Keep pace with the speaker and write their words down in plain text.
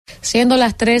Siendo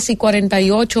las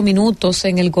 3:48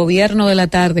 en el gobierno de la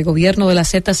tarde, gobierno de la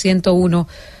Z101,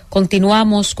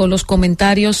 continuamos con los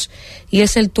comentarios y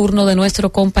es el turno de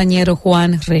nuestro compañero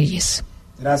Juan Reyes.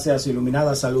 Gracias,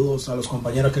 Iluminada. Saludos a los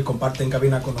compañeros que comparten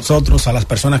cabina con nosotros, a las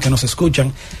personas que nos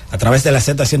escuchan a través de la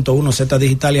Z101, Z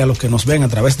Digital, y a los que nos ven a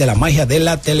través de la magia de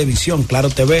la televisión,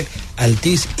 Claro TV,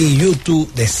 Altiz y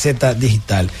YouTube de Z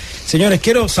Digital. Señores,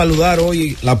 quiero saludar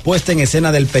hoy la puesta en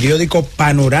escena del periódico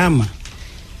Panorama,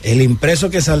 el impreso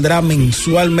que saldrá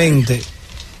mensualmente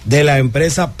de la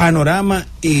empresa Panorama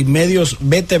y Medios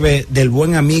BTV del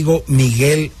buen amigo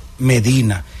Miguel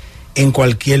Medina. En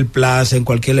cualquier plaza, en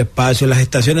cualquier espacio, en las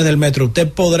estaciones del metro, usted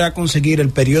podrá conseguir el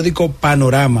periódico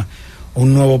Panorama,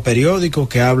 un nuevo periódico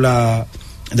que habla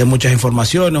de muchas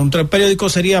informaciones. Un periódico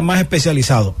sería más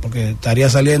especializado, porque estaría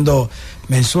saliendo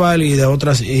mensual y de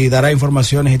otras, y dará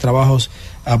informaciones y trabajos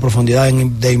a profundidad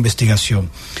de investigación.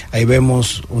 Ahí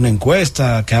vemos una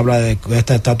encuesta que habla de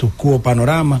esta status quo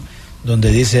Panorama, donde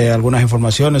dice algunas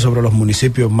informaciones sobre los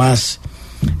municipios más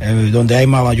donde hay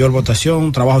mayor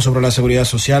votación, trabajo sobre la seguridad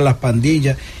social, las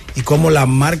pandillas y cómo la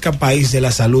marca país de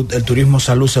la salud, el turismo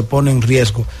salud, se pone en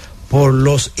riesgo por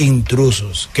los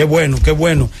intrusos. Qué bueno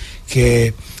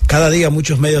que cada día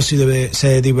muchos medios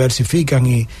se diversifican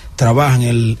y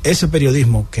trabajan ese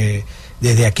periodismo que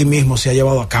desde aquí mismo se ha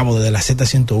llevado a cabo desde la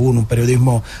Z101, un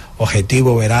periodismo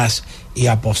objetivo, veraz y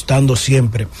apostando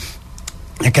siempre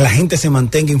a que la gente se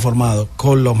mantenga informado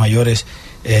con los mayores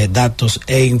datos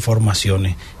e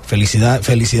informaciones.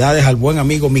 Felicidades al buen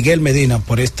amigo Miguel Medina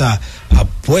por esta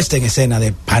puesta en escena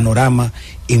de Panorama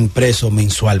impreso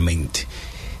mensualmente.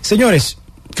 Señores,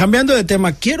 cambiando de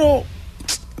tema, quiero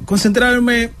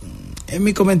concentrarme en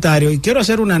mi comentario y quiero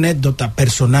hacer una anécdota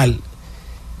personal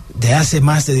de hace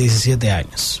más de 17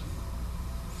 años.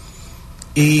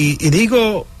 Y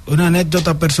digo una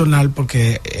anécdota personal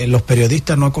porque los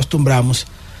periodistas no acostumbramos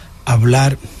a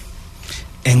hablar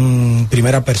en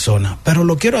primera persona, pero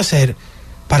lo quiero hacer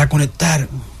para conectar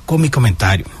con mi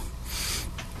comentario.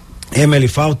 Emily,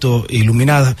 Fausto,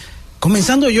 Iluminada,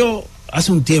 comenzando yo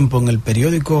hace un tiempo en el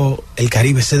periódico El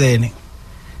Caribe CDN,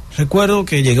 recuerdo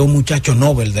que llegó un muchacho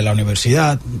Nobel de la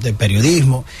Universidad de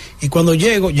Periodismo, y cuando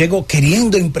llego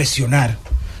queriendo impresionar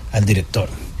al director.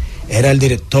 Era el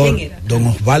director don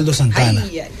Osvaldo Santana,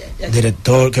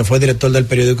 director que fue director del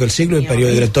periódico El Siglo,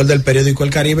 director del periódico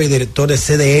El Caribe y director de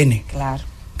CDN. Claro.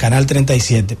 Canal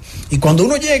 37. Y cuando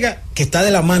uno llega, que está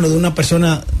de la mano de una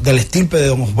persona del estirpe de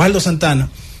don Osvaldo Santana,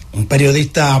 un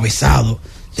periodista avesado,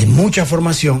 de mucha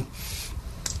formación,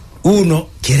 uno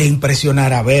quiere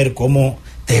impresionar a ver cómo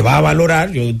te va a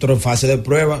valorar. Yo entro en fase de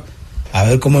prueba, a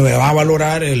ver cómo me va a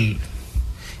valorar el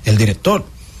director.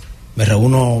 Me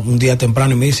reúno un día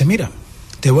temprano y me dice, mira,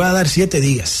 te voy a dar 7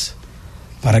 días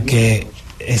para que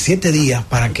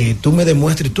tú me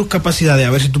demuestres tus capacidades, a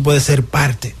ver si tú puedes ser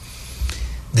parte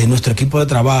de nuestro equipo de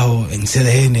trabajo en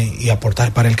CDN y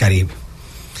aportar para el Caribe.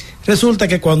 Resulta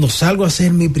que cuando salgo a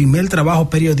hacer mi primer trabajo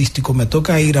periodístico me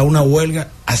toca ir a una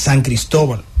huelga a San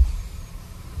Cristóbal.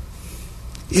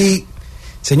 Y,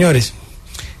 señores,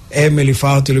 Emily,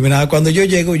 Fausto, Iluminada, cuando yo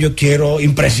llego yo quiero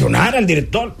impresionar al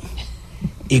director.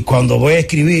 Y cuando voy a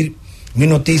escribir mi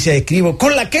noticia, escribo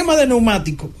con la quema de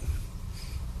neumático.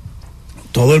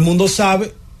 Todo el mundo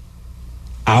sabe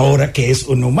ahora que es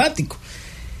un neumático.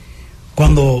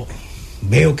 Cuando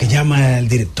veo que llama el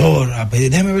director a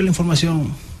pedir, déjame ver la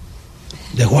información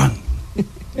de Juan.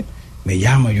 Me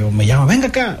llama, venga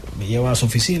acá, me lleva a su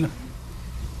oficina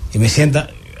y me sienta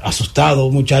asustado,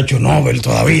 un muchacho Nobel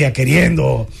todavía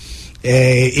queriendo,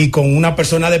 y con una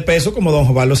persona de peso como don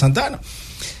Osvaldo Santana.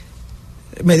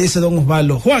 Me dice don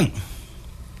Osvaldo, Juan,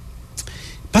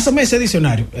 pásame ese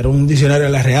diccionario. Era un diccionario de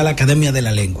la Real Academia de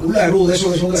la Lengua. De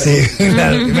eso que son sí,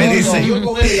 me dice.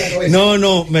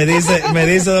 Me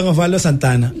dice don Osvaldo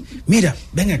Santana, mira,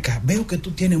 ven acá, veo que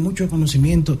tú tienes mucho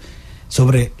conocimiento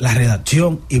sobre la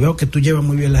redacción y veo que tú llevas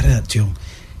muy bien la redacción,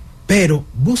 pero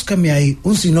búscame ahí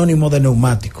un sinónimo de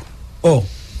neumático, o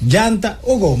llanta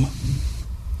o goma.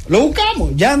 Lo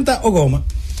buscamos, llanta o goma.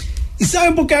 ¿Y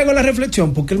saben por qué hago la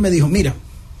reflexión? Porque él me dijo, mira,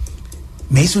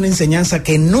 me hizo una enseñanza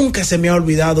que nunca se me ha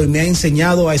olvidado y me ha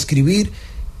enseñado a escribir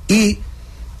y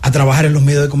a trabajar en los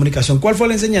medios de comunicación. ¿Cuál fue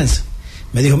la enseñanza?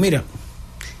 Me dijo, mira,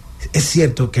 es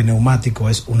cierto que neumático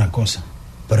es una cosa,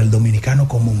 pero el dominicano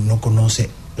común no conoce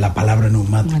la palabra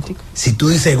neumático. Si tú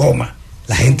dices goma,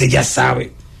 la gente ya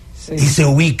sabe y se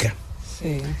ubica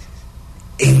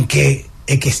en qué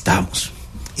estamos.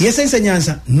 Y esa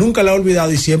enseñanza nunca la he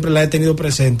olvidado y siempre la he tenido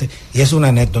presente, y es una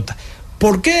anécdota.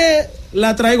 ¿Por qué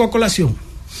la traigo a colación?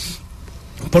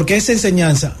 Porque esa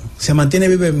enseñanza se mantiene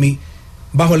viva en mí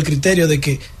bajo el criterio de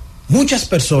que muchas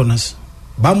personas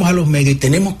vamos a los medios y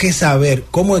tenemos que saber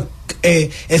cómo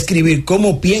escribir,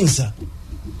 cómo piensa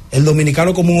el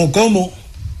dominicano común o cómo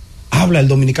habla el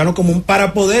dominicano común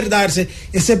para poder darse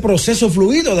ese proceso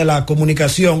fluido de la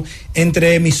comunicación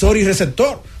entre emisor y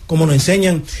receptor, como nos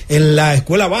enseñan en la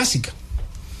escuela básica.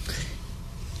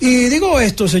 Y digo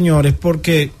esto, señores,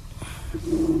 porque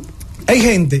hay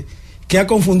gente que ha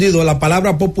confundido la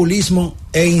palabra populismo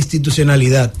e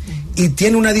institucionalidad y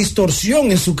tiene una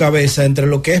distorsión en su cabeza entre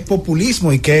lo que es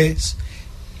populismo y qué es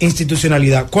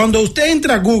institucionalidad. Cuando usted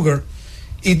entra a Google,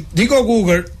 y digo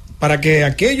Google para que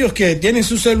aquellos que tienen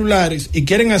sus celulares y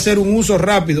quieren hacer un uso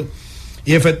rápido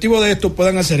y efectivo de esto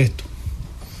puedan hacer esto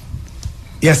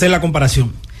y hacer la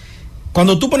comparación.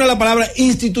 Cuando tú pones la palabra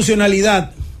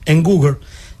institucionalidad en Google,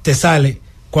 te sale,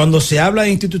 cuando se habla de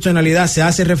institucionalidad se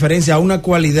hace referencia a una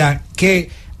cualidad que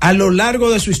a lo largo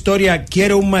de su historia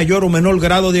adquiere un mayor o menor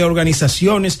grado de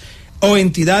organizaciones o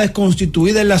entidades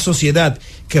constituidas en la sociedad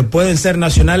que pueden ser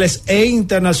nacionales e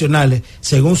internacionales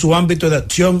según su ámbito de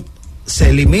acción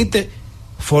se limite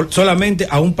solamente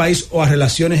a un país o a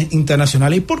relaciones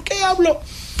internacionales. ¿Y por qué hablo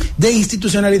de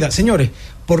institucionalidad? Señores,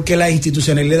 porque la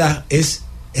institucionalidad es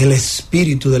el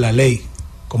espíritu de la ley,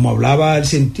 como hablaba el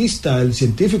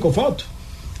científico Fausto,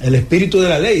 el espíritu de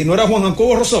la ley. ¿Y no era Juan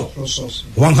Jacobo Rousseau? Sí.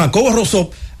 Juan Jacobo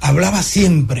Rousseau hablaba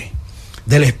siempre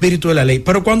del espíritu de la ley.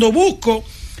 Pero cuando busco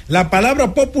la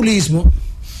palabra populismo,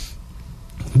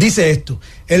 dice esto: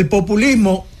 el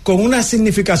populismo, con una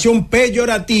significación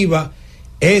peyorativa,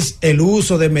 es el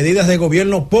uso de medidas de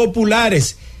gobierno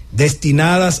populares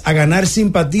destinadas a ganar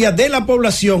simpatía de la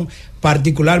población,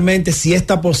 particularmente si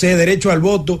ésta posee derecho al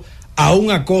voto,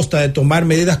 aún a costa de tomar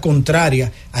medidas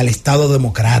contrarias al Estado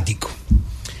democrático.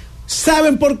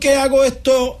 ¿Saben por qué hago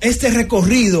este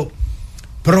recorrido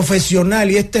profesional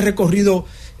y este recorrido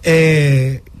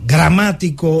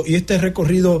gramático y este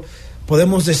recorrido,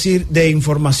 podemos decir, de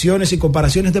informaciones y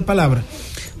comparaciones de palabras?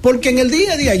 Porque en el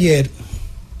día de ayer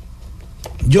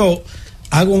yo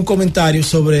hago un comentario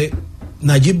sobre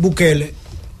Nayib Bukele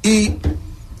y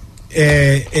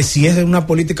si es una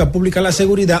política pública la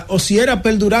seguridad o si era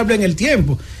perdurable en el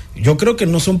tiempo. Yo creo que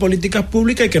no son políticas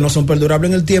públicas y que no son perdurables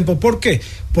en el tiempo. ¿Por qué?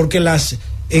 Porque las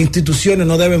instituciones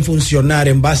no deben funcionar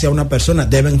en base a una persona,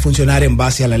 deben funcionar en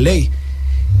base a la ley.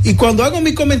 Y cuando hago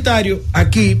mi comentario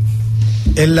aquí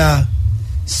en la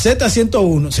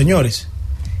Z101, señores,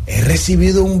 he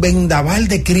recibido un vendaval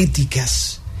de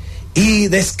críticas y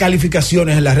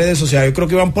descalificaciones en las redes sociales. Yo creo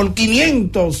que van por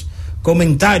 500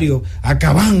 comentarios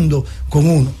acabando con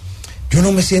uno. Yo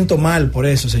no me siento mal por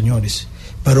eso, señores,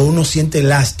 pero uno siente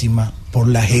lástima por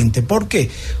la gente. ¿Por qué?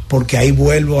 Porque ahí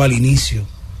vuelvo al inicio,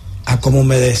 a como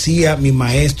me decía mi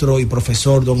maestro y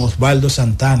profesor don Osvaldo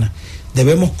Santana: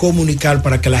 debemos comunicar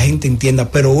para que la gente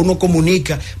entienda, pero uno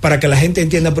comunica para que la gente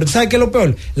entienda. Pero ¿sabe qué es lo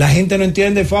peor? La gente no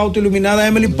entiende, Fausto, Iluminada,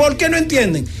 Emily. ¿Por qué no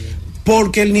entienden?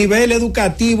 Porque el nivel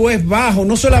educativo es bajo,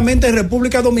 no solamente en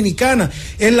República Dominicana,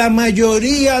 en la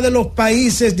mayoría de los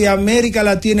países de América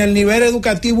Latina el nivel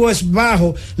educativo es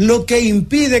bajo, lo que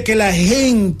impide que la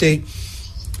gente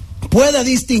pueda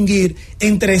distinguir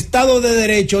entre Estado de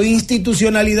Derecho,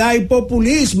 institucionalidad y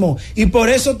populismo. Y por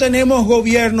eso tenemos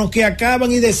gobiernos que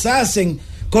acaban y deshacen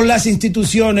con las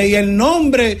instituciones y en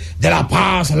nombre de la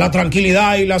paz, la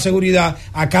tranquilidad y la seguridad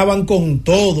acaban con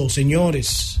todo,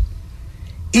 señores.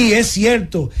 Y es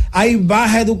cierto, hay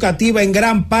baja educativa en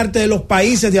gran parte de los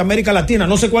países de América Latina.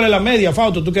 No sé cuál es la media,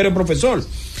 Fausto, tú que eres profesor,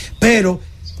 pero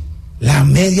la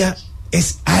media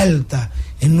es alta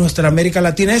en nuestra América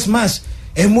Latina. Es más,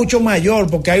 es mucho mayor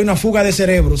porque hay una fuga de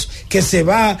cerebros que se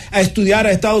va a estudiar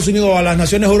a Estados Unidos o a las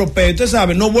naciones europeas. Ustedes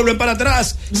saben, no vuelven para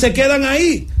atrás, se quedan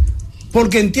ahí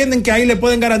porque entienden que ahí le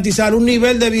pueden garantizar un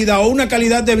nivel de vida o una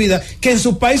calidad de vida que en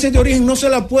sus países de origen no se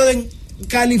la pueden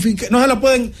calificar, no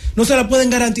se la pueden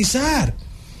garantizar.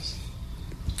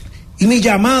 Y mi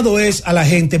llamado es a la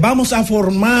gente: vamos a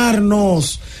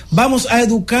formarnos, vamos a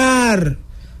educar.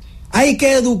 Hay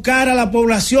que educar a la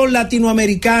población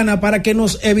latinoamericana para que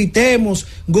nos evitemos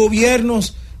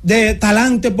gobiernos de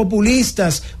talantes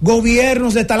populistas,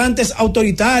 gobiernos de talantes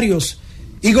autoritarios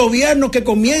y gobiernos que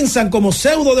comienzan como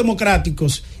pseudo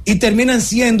democráticos y terminan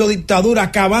siendo dictaduras,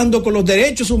 acabando con los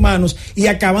derechos humanos y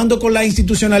acabando con la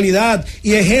institucionalidad.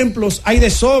 Y ejemplos hay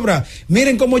de sobra.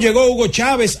 Miren cómo llegó Hugo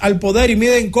Chávez al poder y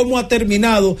miren cómo ha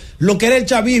terminado lo que era el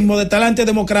chavismo de talante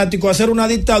democrático a ser una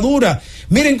dictadura.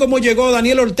 Miren cómo llegó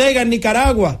Daniel Ortega en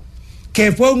Nicaragua,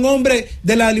 que fue un hombre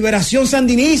de la liberación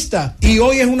sandinista y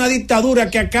hoy es una dictadura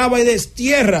que acaba y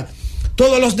destierra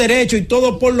todos los derechos y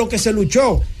todo por lo que se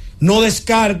luchó. No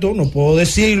descarto, no puedo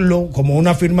decirlo como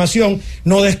una afirmación,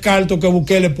 no descarto que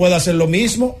Bukele pueda hacer lo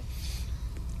mismo,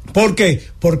 ¿Por qué?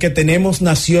 Porque tenemos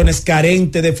naciones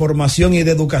carentes de formación y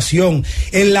de educación.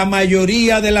 En la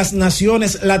mayoría de las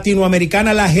naciones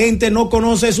latinoamericanas la gente no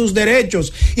conoce sus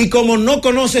derechos, y como no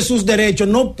conoce sus derechos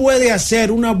no puede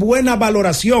hacer una buena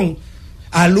valoración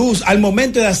al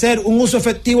momento de hacer un uso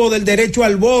efectivo del derecho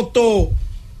al voto,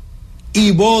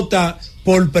 y vota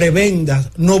por prebendas,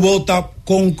 no vota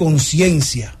con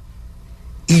conciencia.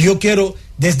 Y yo quiero,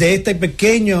 desde esta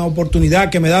pequeña oportunidad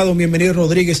que me ha dado Bienvenido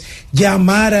Rodríguez,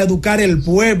 llamar a educar el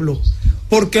pueblo,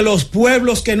 porque los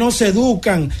pueblos que no se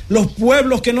educan, los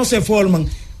pueblos que no se forman,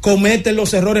 cometen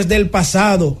los errores del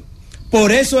pasado.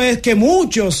 Por eso es que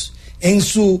muchos, en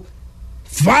su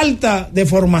falta de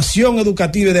formación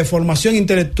educativa y de formación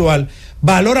intelectual,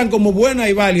 valoran como buena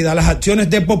y válida las acciones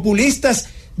de populistas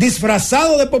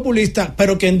disfrazados de populistas,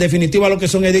 pero que en definitiva lo que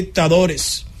son es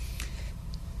dictadores.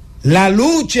 La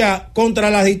lucha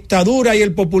contra la dictadura y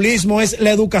el populismo es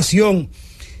la educación,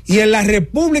 y en la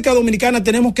República Dominicana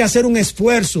tenemos que hacer un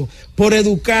esfuerzo por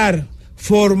educar,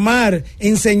 formar,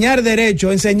 enseñar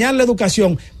derecho, enseñar la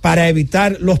educación, para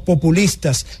evitar los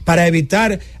populistas, para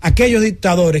evitar aquellos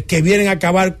dictadores que vienen a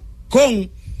acabar con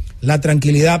la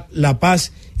tranquilidad, la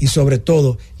paz y sobre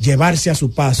todo llevarse a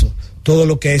su paso todo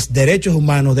lo que es derechos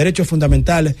humanos, derechos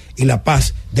fundamentales y la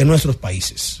paz de nuestros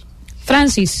países.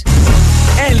 Francis.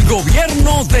 El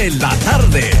gobierno de la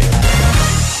tarde.